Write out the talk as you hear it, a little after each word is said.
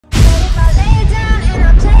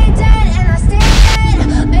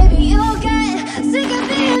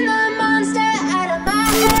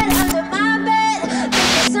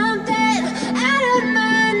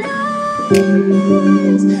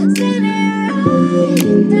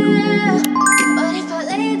there. But if I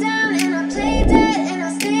lay down and I play dead and I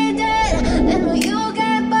stay dead, then will you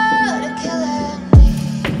get bored of killing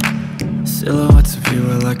me? Silhouettes of you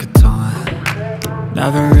are like a taunt.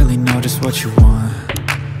 Never really know just what you want.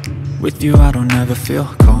 With you I don't ever feel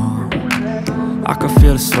calm. I can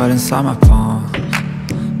feel the sweat inside my palms.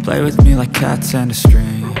 Play with me like cats and a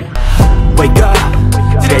string. Wake up,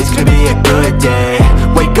 today's gonna be a good day.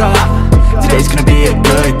 Wake up, today's gonna be a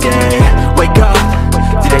good day. Wake up,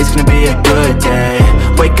 today's gonna be a good day.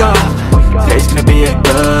 Wake up, today's gonna be a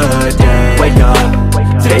good day. Wake up,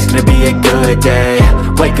 today's gonna be a good day.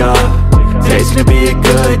 Wake up, today's gonna be a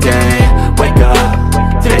good day. Wake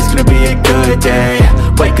up, today's gonna be a good day.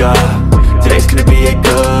 Wake up, today's gonna be a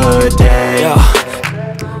good day.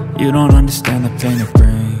 Yeah. You don't understand the pain it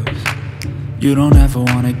brings. You don't ever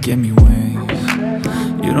wanna give me wings.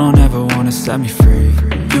 You don't ever wanna set me free.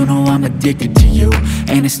 You know I'm addicted to you,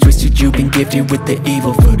 and it's twisted, you've been gifted with the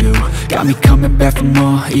evil voodoo. Got me coming back for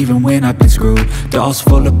more, even when I've been screwed. Dolls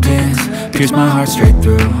full of pins, pierce my heart straight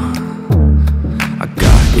through. I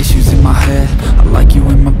got issues in my head, I like you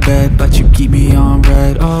in my bed, but you keep me on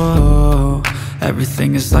red. Oh,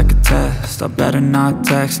 everything is like a test. I better not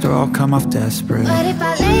text or I'll come off desperate. But if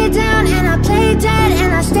I lay down and I play dead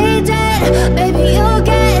and I stay dead, baby, you'll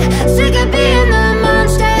get sick of being the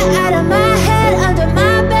monster out of my head, under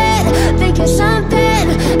my bed, thinking something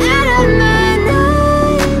out of my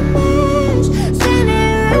nightmares,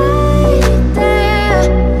 standing right there.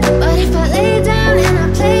 But if I lay down and I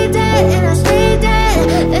play dead and I stay dead,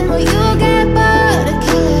 then will you get bored of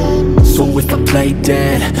killing me? So if I play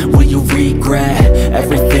dead, will you regret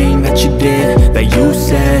everything that you did, that you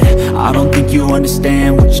said? I don't think you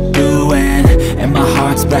understand what you're doing, and my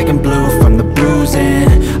heart's black and blue from the bruising.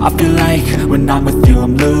 I feel like when I'm with you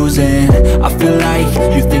I'm losing. I feel like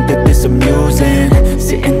you think that this amusing,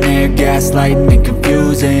 sitting there gaslighting and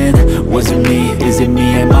confusing. Was it me? Is it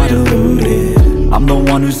me? Am I deluded? I'm the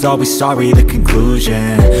one who's always sorry, the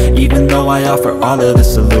conclusion, even though I offer all of the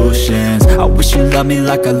solutions. I wish you loved me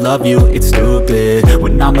like I love you, it's stupid.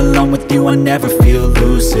 When I'm alone with you I never feel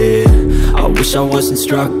lucid. I wish I wasn't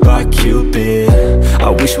struck by Cupid. I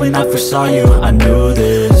wish when I first saw you I knew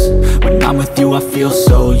this. When I'm with you I feel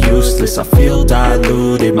so useless, I feel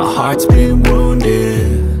diluted, my heart's been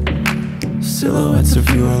wounded. Silhouettes of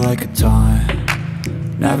you are like a taunt.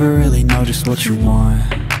 Never really know just what you want.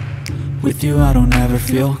 With you I don't ever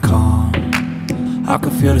feel calm. I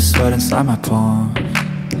can feel the sweat inside my palms.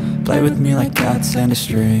 Play with me like cats and a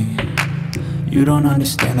string. You don't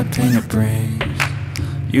understand the pain it brings.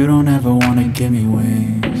 You don't ever wanna give me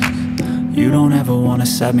wings. You don't ever wanna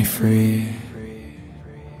set me free.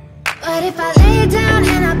 But if I lay down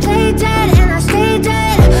and I play dead and I stay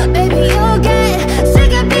dead, baby, you'll get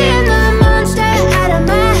sick of being the monster out of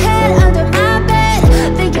my head, under my bed,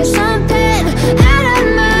 thinking something out of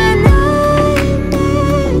my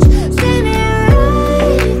nightmares, standing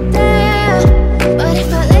right there. But if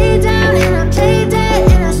I lay down and I play dead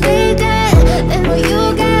and I stay dead, then will you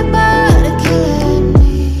get bored of killing me?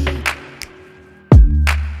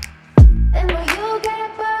 Then will you get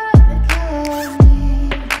bored of killing me?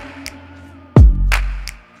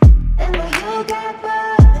 Then will you get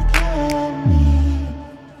bored of killing me?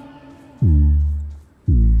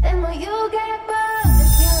 Then will you get bored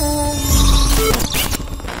of killing me?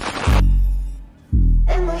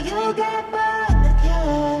 Then will you get bored of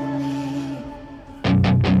killing me?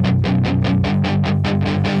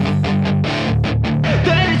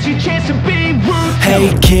 That is your chance to be rude. Hey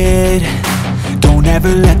kid, don't ever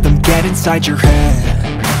let them get inside your head.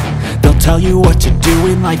 They'll tell you what to do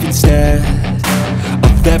in life instead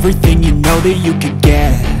of everything you know that you could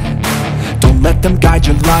get. Don't let them guide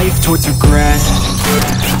your life towards regret.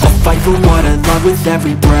 I'll fight for what I love with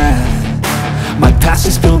every breath. My past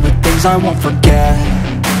is filled with things I won't forget.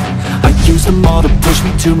 I use them all to push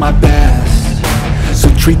me to my best. So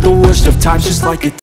treat the worst of times just like a